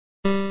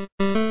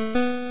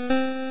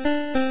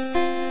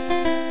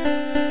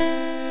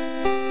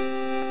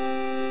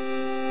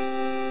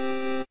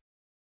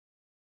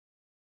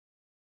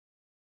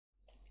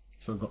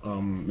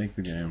to make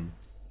the game?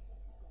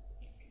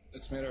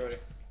 It's made already.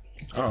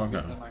 Oh, The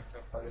okay.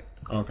 Minecraft party.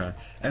 Okay.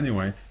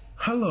 Anyway,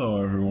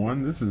 hello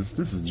everyone. This is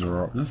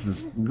Jerome. This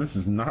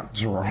is not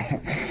Jerome.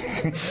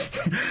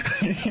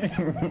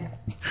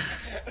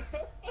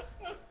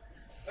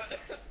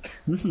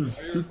 This is.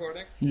 Are you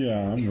recording?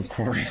 Yeah, I'm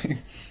recording.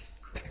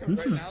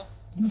 Right now?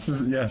 This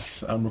is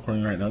yes, I'm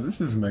recording right now.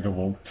 This is Mega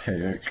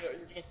Voltaic. You're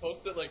gonna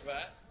post it like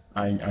that?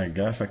 I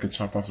guess I could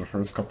chop off the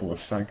first couple of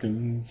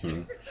seconds,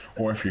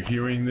 or if you're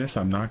hearing this,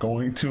 I'm not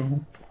going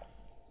to.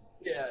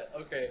 Yeah,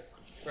 okay.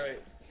 Right.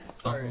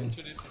 Sorry,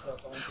 introduce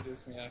yourself. I'll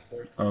introduce me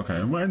afterwards.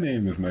 Okay, my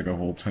name is Mega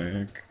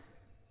Voltaic.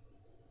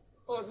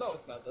 Oh, no,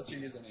 it's not. That's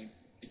your username.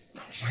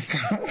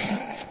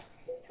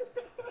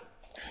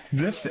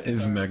 This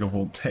is Mega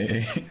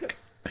Voltaic,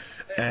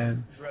 and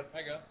This is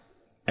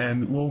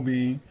Redmega. we'll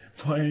be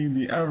playing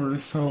the ever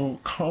so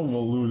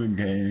convoluted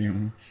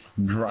game,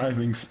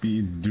 Driving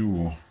Speed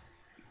Duel.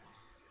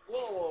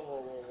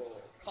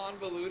 Whoa.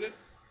 Convoluted?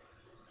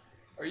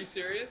 Are you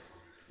serious?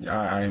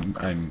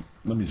 I'm.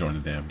 Let me join the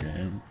damn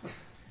game.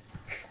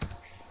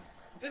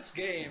 This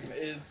game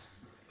is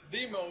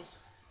the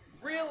most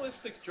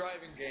realistic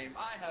driving game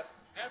I have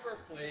ever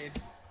played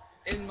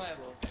in my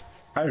life.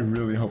 I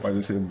really hope I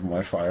disabled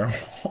my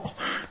firewall.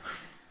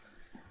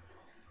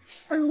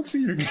 I don't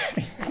see your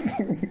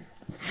game.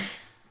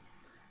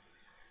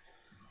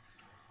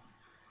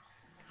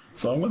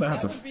 So I'm gonna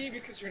have That to. would be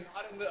because you're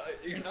not in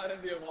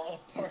the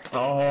evolved part.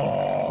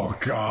 Oh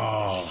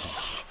god.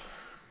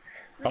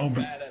 You're I'll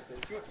be. bad at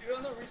this. You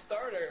don't know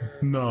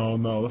restarter. No,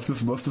 let's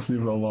just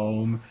leave it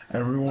alone.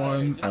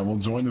 Everyone, Alright, I will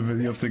join the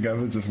videos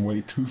together, just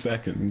wait 2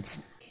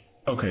 seconds.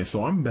 Okay,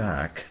 so I'm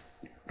back.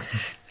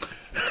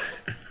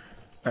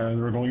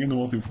 And we're going into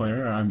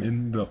multiplayer. I'm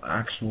in the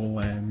actual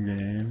LAN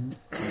game.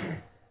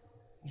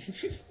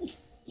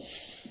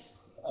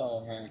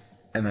 Oh man.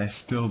 And I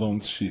still don't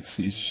see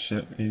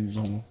shit,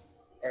 Angel.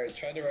 Alright,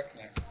 try to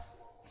reconnect.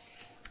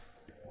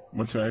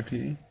 What's your IP?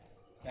 10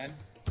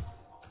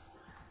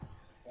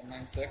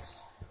 196.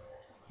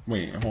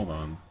 Wait, hold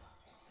on.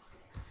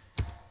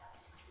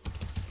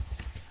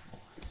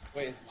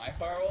 Wait, is my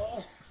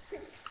firewall?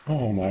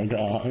 Oh my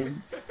god.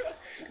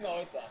 No,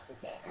 it's off.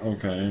 It's off.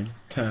 Okay,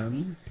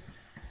 10.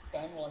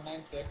 10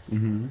 196.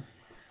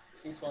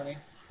 220.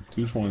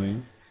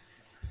 220.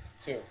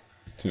 2.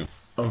 2.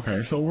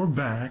 Okay, so we're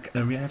back,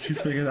 and we actually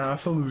figured out a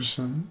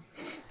solution.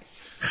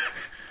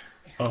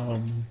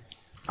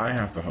 I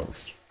have to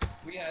host.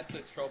 We had to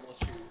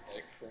troubleshoot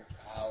like for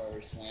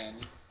hours, man.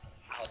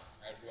 How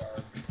tired we are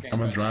of this game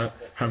I'm right now,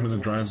 gonna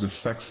but drive the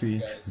sexy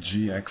guys.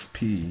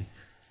 GXP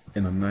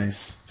in a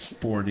nice,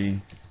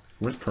 sporty.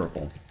 Where's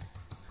purple?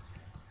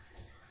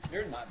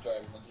 You're not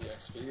driving the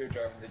GXP. You're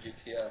driving the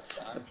GTS.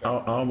 I'm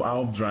driving.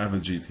 I'll drive a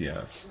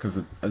GTS because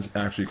it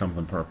actually comes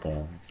in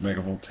purple.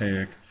 Mega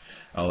Voltaic,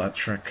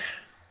 electric,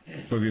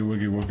 boogie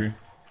woogie woogie.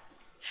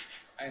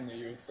 I knew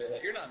you would say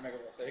that. You're not Mega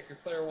Voltaic. You're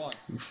player 1.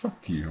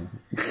 Fuck you.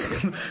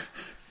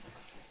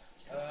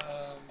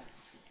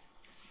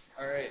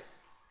 Alright.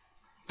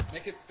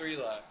 Make it 3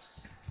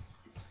 laps.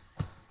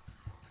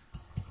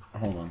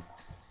 Hold on.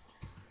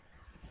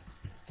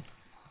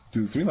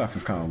 Dude, 3 laps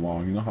is kind of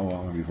long. You know how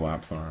long these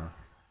laps are.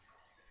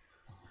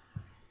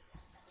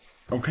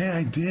 Okay,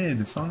 I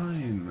did.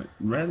 Fine.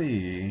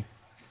 Ready.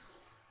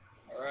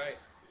 Alright.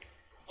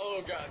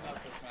 Oh god, not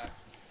this map.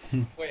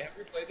 Wait, have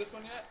we played this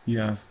one yet?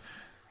 Yes.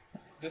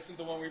 This is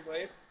the one we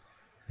played?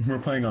 We're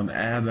playing on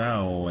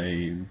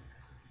Adelaide.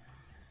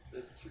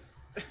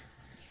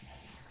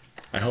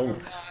 I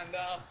hope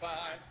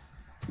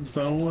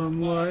someone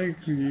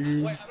like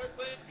you. Wait, how do I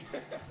play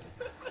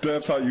it?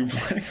 That's how you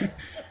play.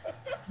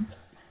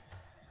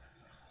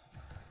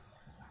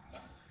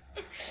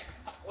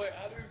 Wait,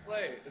 how do we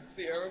play it? It's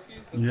the arrow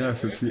keys? That's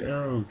Yes, it, it's the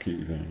arrow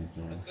key thing.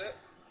 That's it?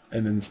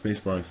 And then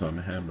spacebar is on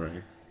the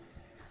handbrake.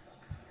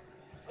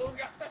 Oh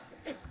god!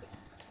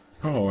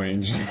 Oh,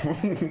 Angel.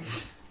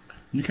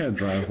 You can't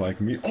drive like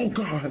me. Oh,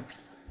 God.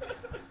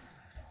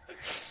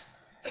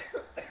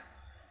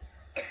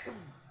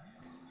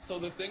 So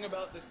the thing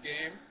about this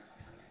game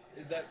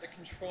is that the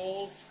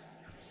controls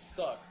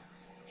suck.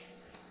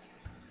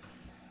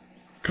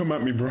 Come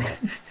at me, bro. Oh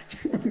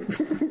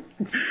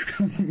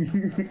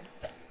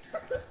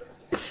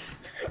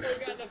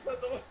god, that's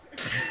not the one.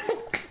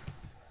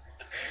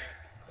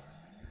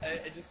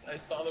 I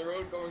saw the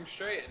road going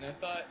straight and I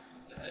thought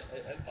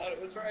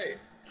it was right.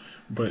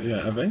 But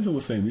yeah, as Angel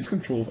was saying, these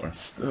controls are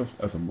stiff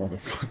as a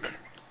motherfucker.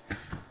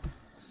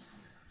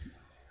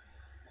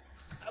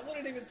 I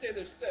wouldn't even say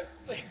they're stiff.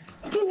 It's like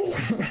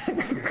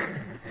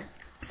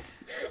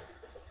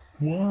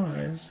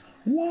Why?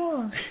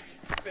 Why?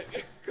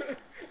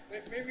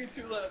 maybe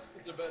 2 laps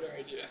is a better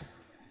idea.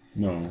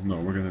 No,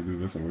 we're gonna do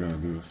this and we're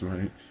gonna do this,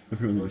 right?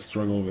 It's gonna be the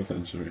struggle of the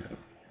century.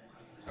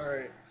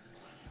 Alright.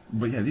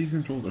 But yeah, these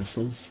controls are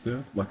so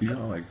stiff. Like, you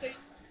know, like...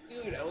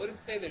 Dude, I wouldn't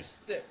say they're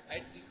stiff. I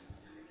just...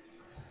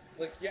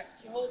 Like, yeah,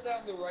 you hold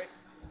down the right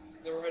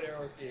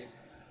arrow key.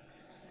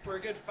 for a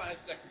good 5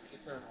 seconds to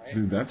turn right.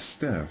 Dude, that's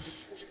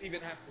stiff. You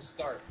even have to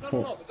start.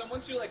 No, but then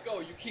once you let go,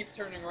 you keep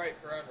turning right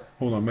forever.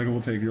 Hold on,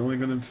 PlayVoltaic, you're only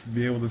gonna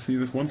be able to see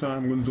this one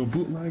time. I'm gonna do a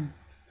bootleg.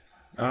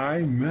 I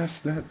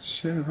messed that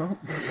shit up.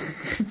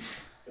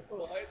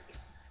 What?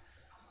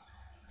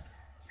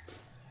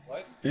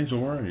 What? Angel,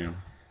 where are you?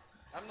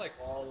 I'm like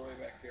all the way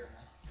back here,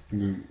 man.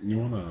 Dude, you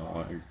wanna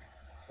like...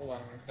 Hold on,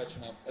 I'm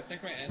catching up. I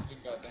think my engine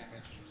got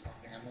damaged or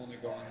something. I'm only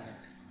going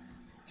like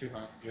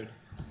 200.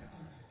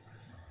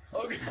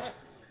 Oh god!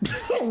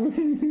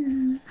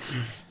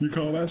 You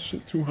call that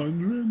shit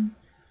 200?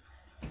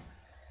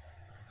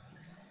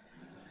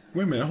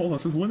 Wait a minute, hold on.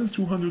 Since when is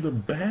 200 a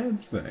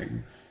bad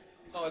thing?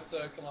 No, it's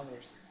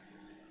kilometers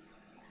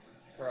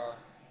per hour.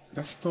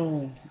 That's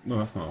still... No,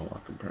 that's not a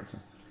lot compared to...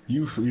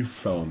 You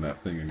fell in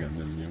that thing again,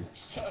 didn't you?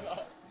 Shut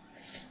up.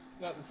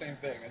 It's not the same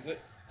thing, is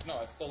it? No,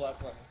 it's still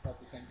left one. It's not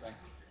the same thing.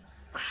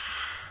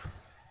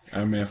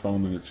 I may have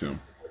fallen in it too.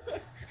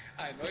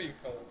 I know you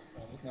fell in this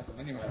one. There's nothing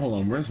anyway. Hold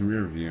on, where's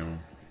rear view?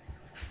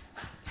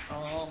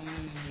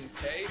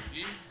 K,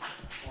 G,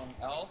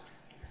 1L.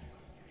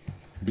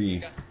 B.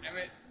 God damn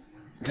it.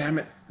 Damn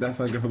it! That's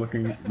not good for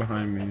looking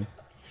behind me.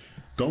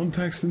 Don't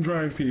text and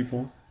drive,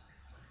 people.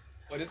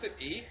 What is it,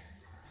 E?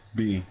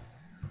 B.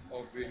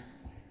 Oh, B.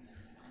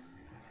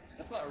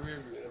 That's not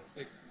rear view, that's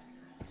like...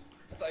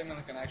 I thought you meant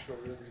like an actual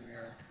rear view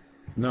mirror.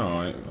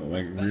 No,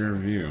 like rear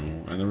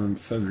view. I never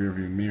said rear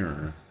view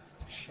mirror.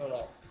 Shut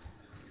up.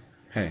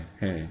 Hey,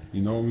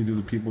 you know what we do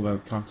to people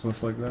that talk to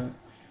us like that?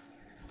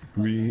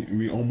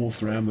 We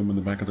almost rammed them in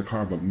the back of the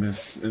car, but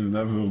miss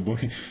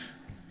inevitably.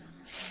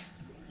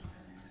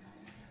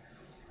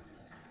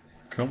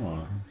 Come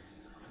on.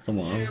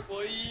 Yeah,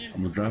 boy.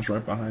 I'm gonna draft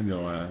right behind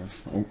your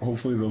ass.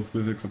 Hopefully those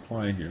physics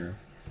apply here.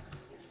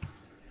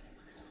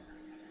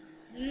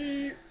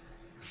 Yeah.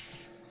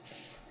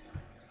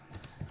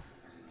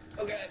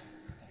 Okay.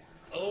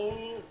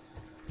 Oh.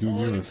 Dude,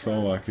 you're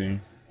so lucky.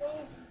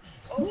 Oh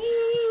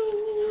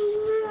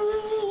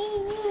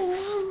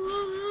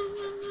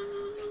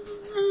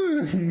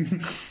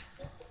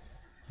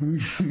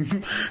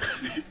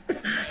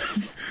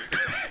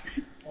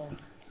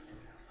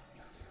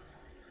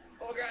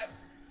god.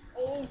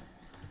 Oh.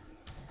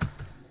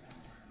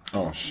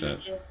 Oh shit.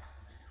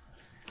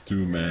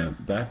 Dude, man,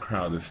 that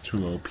crowd is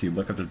too OP.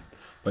 Look at them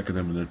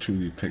in their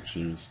 2D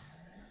pictures.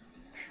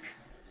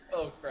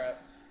 Oh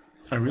crap.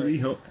 I really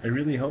hope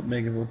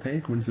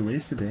PlayVoltaic wins the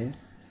race today.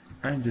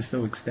 I'm just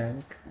so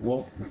ecstatic.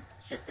 Well,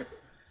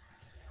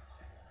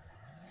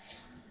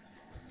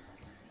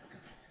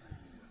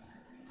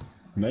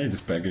 now you're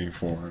just begging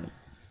for it.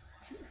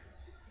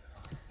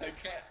 I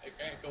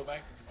can't go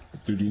back.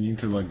 Dude, you need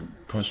to like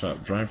push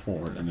up, drive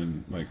forward, and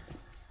then like.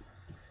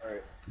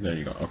 Alright. There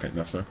you go. Okay,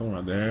 now circle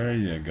around. There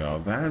you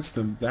go. That's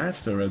the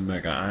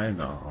Redmega. I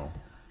know.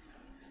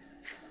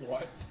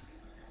 What?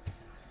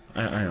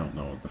 I don't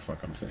know what the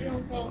fuck I'm saying. You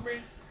don't know me.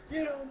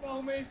 You don't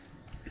know me.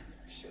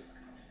 Shit.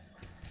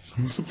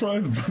 I'm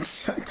surprised about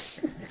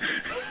sex.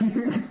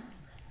 Damn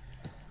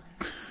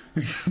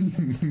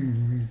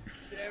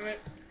it.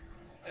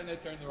 And I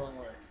turned the wrong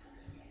way.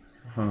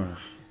 Huh.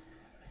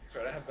 That's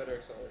right, I have better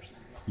acceleration.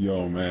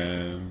 Yo,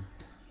 man.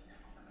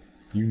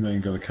 You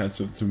ain't gonna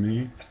catch up to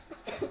me.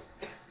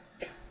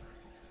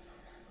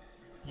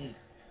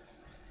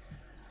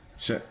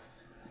 Shit.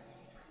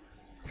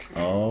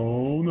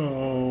 Oh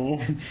no.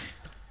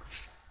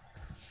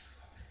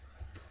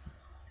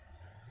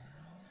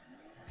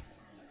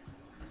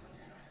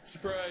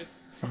 Surprise.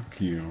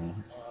 Fuck you.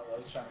 I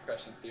was trying to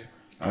crash into you.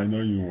 I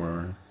know you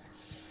were.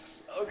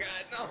 Oh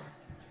god,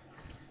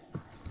 no.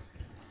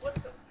 What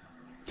the?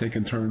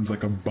 Taking turns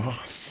like a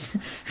boss.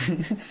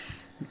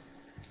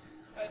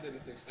 I did a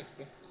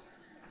 360.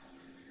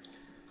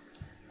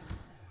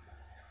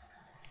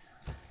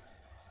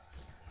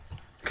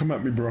 Come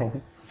at me,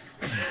 bro.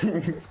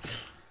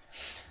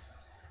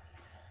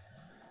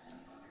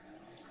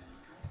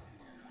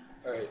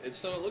 Alright,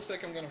 so it looks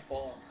like I'm gonna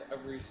fall into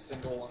every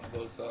single one of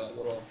those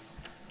little...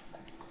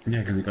 Yeah,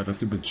 because you got that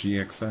stupid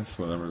GXS,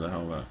 whatever the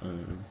hell that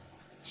is.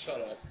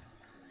 Shut up.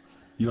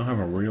 You don't have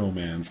a real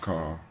man's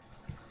car.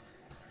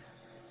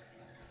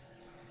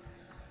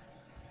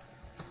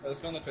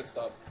 Let's go on the pit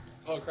stop.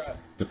 Oh crap.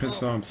 The pit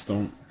stops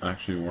don't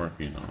actually work,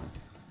 you know.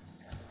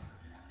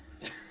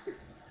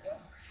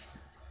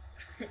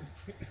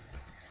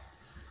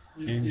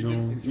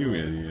 Angel, you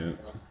idiot.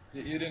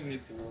 You didn't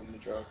need to ruin the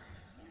joke.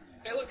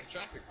 Hey look, a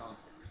traffic cone.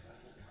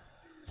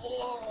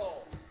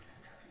 Whoa!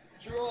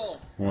 Jerome,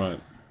 What?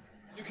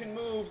 you can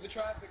move the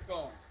traffic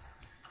cone.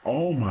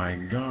 Oh my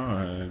Come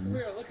god.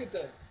 here, look at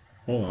this.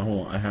 Hold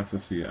on. I have to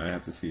see it.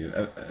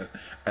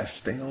 As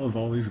stale as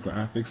all these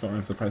graphics are,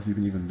 I'm surprised you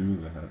can even do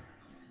that.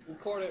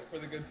 Record it for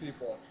the good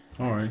people.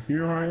 Alright,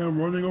 here I am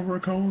running over a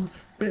cone.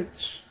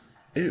 Bitch,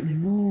 it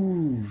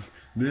moves.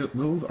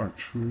 Those are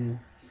true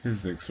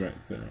physics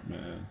right there,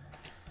 man.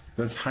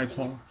 That's high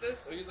quality.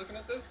 This? Are you looking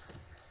at this?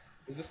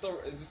 Is this still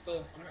in front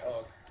of me? Oh,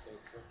 okay,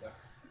 it's right there.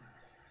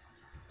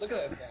 Look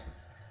at that thing.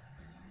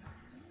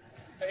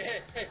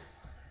 Hey.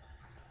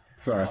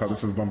 Sorry, I thought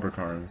this was bumper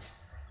cars.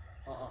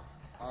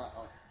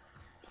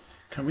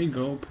 Can we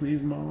go,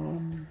 please,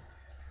 Mom?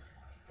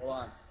 Hold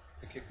on.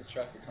 To kick this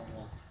traffic cone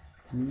off.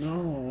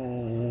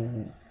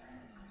 No.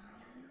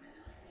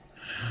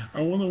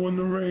 I want to win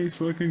the race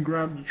so I can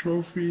grab the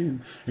trophy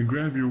and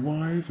grab your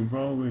wife and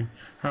probably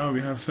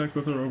have sex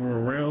with her over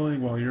a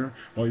railing while you're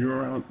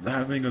out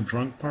having a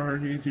drunk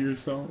party to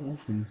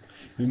yourself and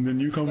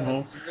then you come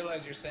home. You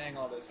realize you're saying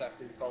all this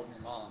after you called me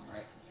mom,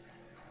 right?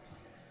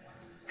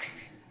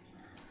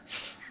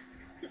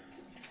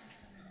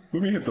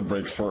 Let me hit the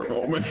brakes for a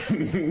moment.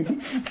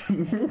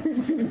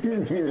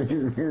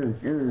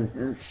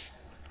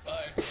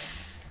 Bye.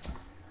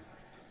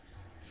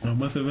 I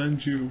must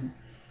avenge you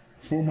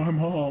for my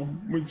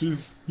mom, which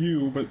is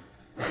you, but...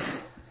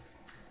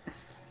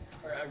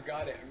 Alright, I've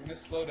got it. I'm gonna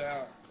slow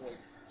down to like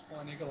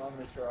 20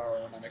 kilometers per hour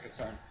when I make a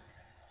turn.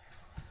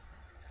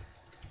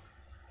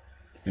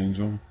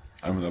 Angel,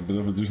 I'm in a bit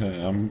of a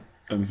jam,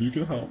 and if you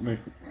can help me...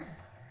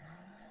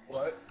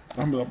 What?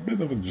 I'm in a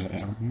bit of a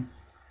jam.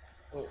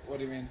 What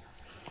do you mean?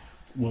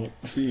 Well,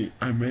 see,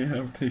 I may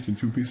have taken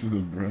 2 pieces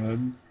of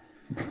bread,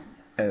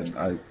 and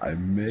I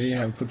may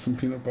have put some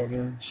peanut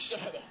butter.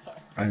 Shut up.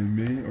 I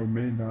may or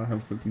may not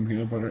have put some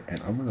peanut butter,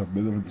 and I'm in a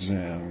bit of a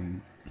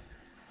jam.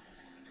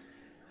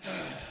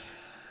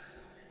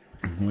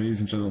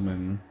 Ladies and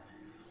gentlemen,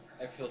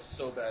 I feel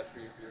so bad for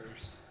your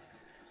viewers.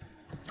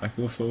 I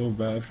feel so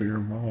bad for your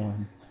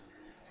mom,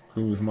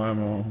 who is my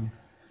mom,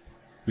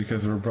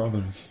 because we're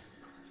brothers,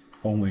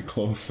 only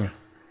closer.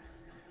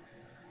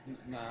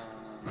 No.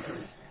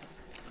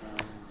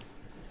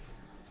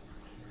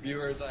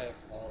 Viewers, I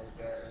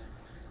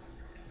apologize.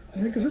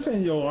 Nigga, this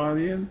ain't your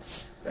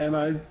audience, and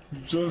I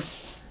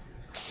just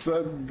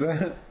said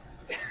that.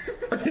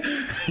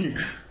 You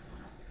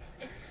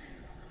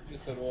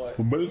just said what?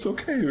 But it's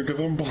okay because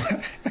I'm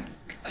black.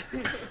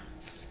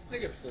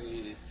 Nigga,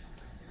 please.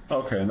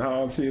 Okay, now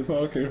I'll see it's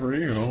okay for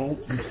you.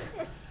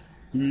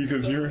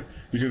 because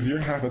you're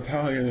half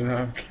Italian and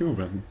half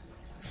Cuban.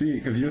 See,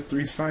 because you're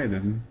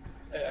 3-sided.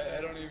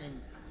 I don't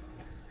even...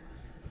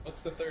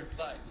 What's the third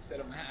side? You said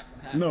I'm half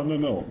and half.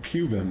 No,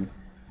 Cuban.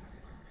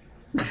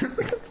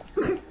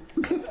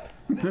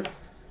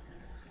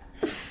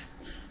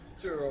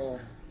 Jerome.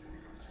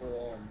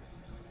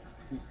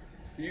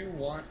 Do you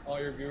want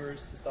all your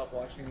viewers to stop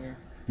watching you?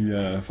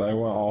 Yes, I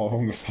want all of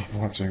them to stop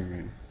watching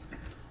me.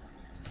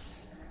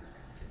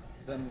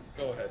 Then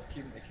go ahead,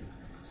 keep making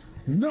videos.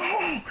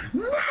 No!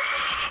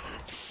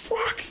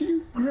 Fuck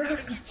you,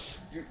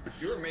 grass!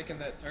 You were making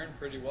that turn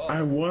pretty well.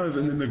 I was,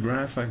 and then the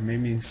grass like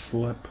made me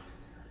slip.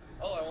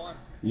 Oh, I won.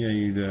 Yeah,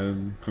 you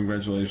did.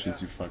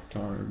 Congratulations, you fucked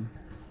hard.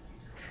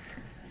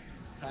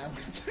 Time.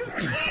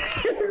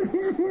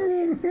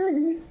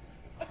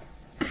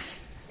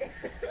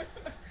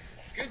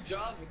 Good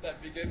job with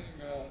that beginning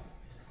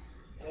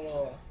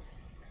little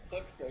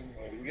clip thing.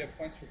 You get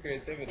points for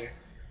creativity.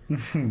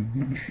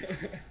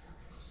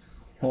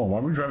 Oh, why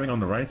are we driving on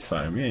the right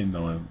side? We ain't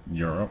knowing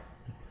Europe.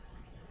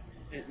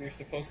 You're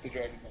supposed to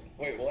drive.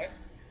 Wait, what?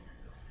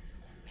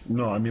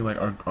 No, I mean like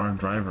our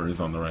driver is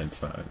on the right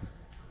side.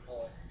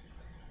 Well,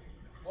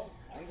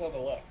 mine's on the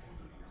left.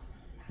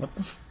 What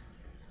the?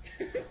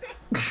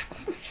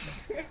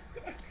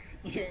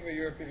 You have a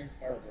European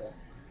car, bro.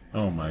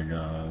 Oh my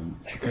god!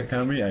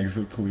 Can we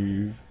exit,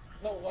 please?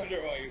 No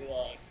wonder why you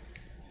lost.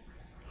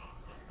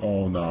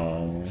 Oh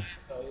no!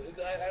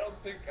 I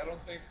don't think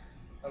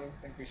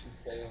we should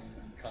stay in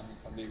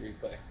comments on the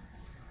replay.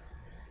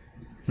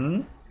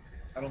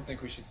 I don't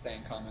think we should stay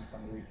in comments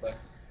on the replay.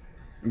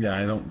 Yeah,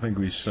 I don't think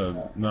we should.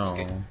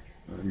 No.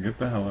 Get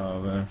the hell out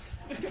of there.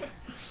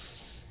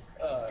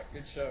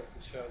 Good show.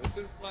 This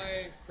is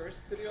my first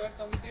video I've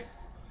done with you.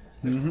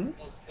 The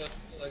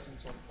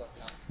Legends one stuff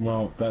now.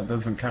 Well, that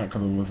doesn't count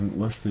because it wasn't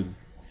listed,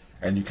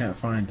 and you can't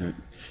find it.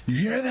 You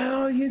hear that,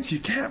 audience? You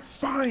can't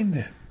find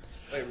it.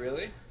 Wait,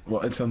 really?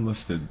 Well, it's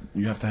unlisted.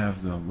 You have to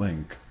have the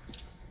link.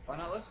 Why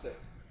not list it?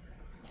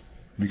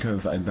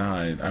 Because I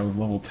died. I was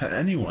level 10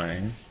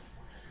 anyway.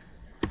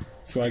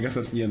 So I guess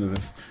that's the end of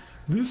this.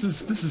 This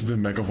has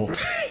been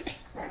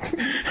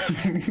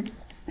PlayVoltaic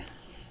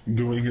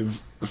doing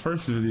his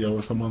first video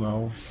with someone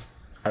else.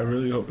 I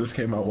really hope this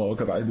came out well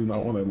because I do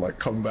not want to like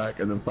come back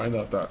and then find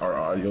out that our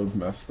audio's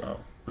messed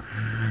up.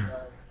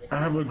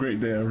 Have a great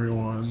day,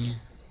 everyone,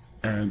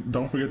 and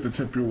don't forget to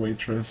tip your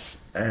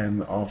waitress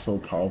and also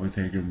probably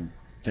take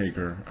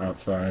her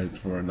outside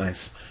for a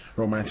nice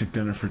romantic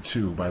dinner for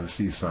 2 by the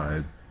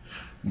seaside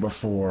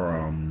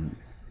before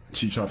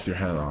she chops your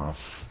head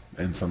off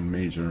in some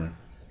major.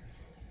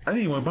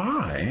 Anyway,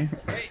 bye.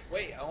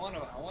 Wait, I wanna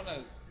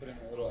put in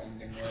a little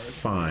ending word.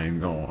 Fine,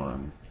 go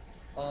on.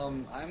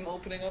 I'm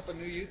opening up a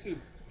new YouTube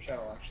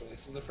channel actually.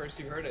 This is the first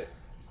you've heard it.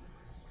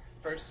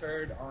 First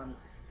heard on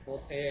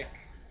Voltaic,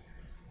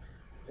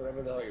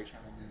 whatever the hell your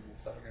channel name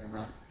is. I don't even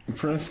know.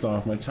 First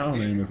off, my channel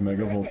name is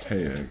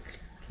PlayVoltaic.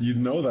 You'd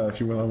know that if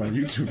you went on my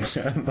YouTube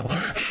channel.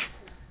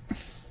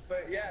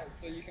 But yeah,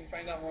 so you can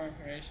find out more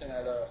information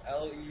at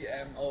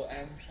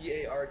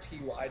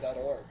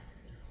lemonparty.org.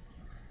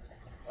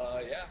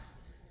 Yeah,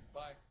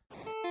 bye.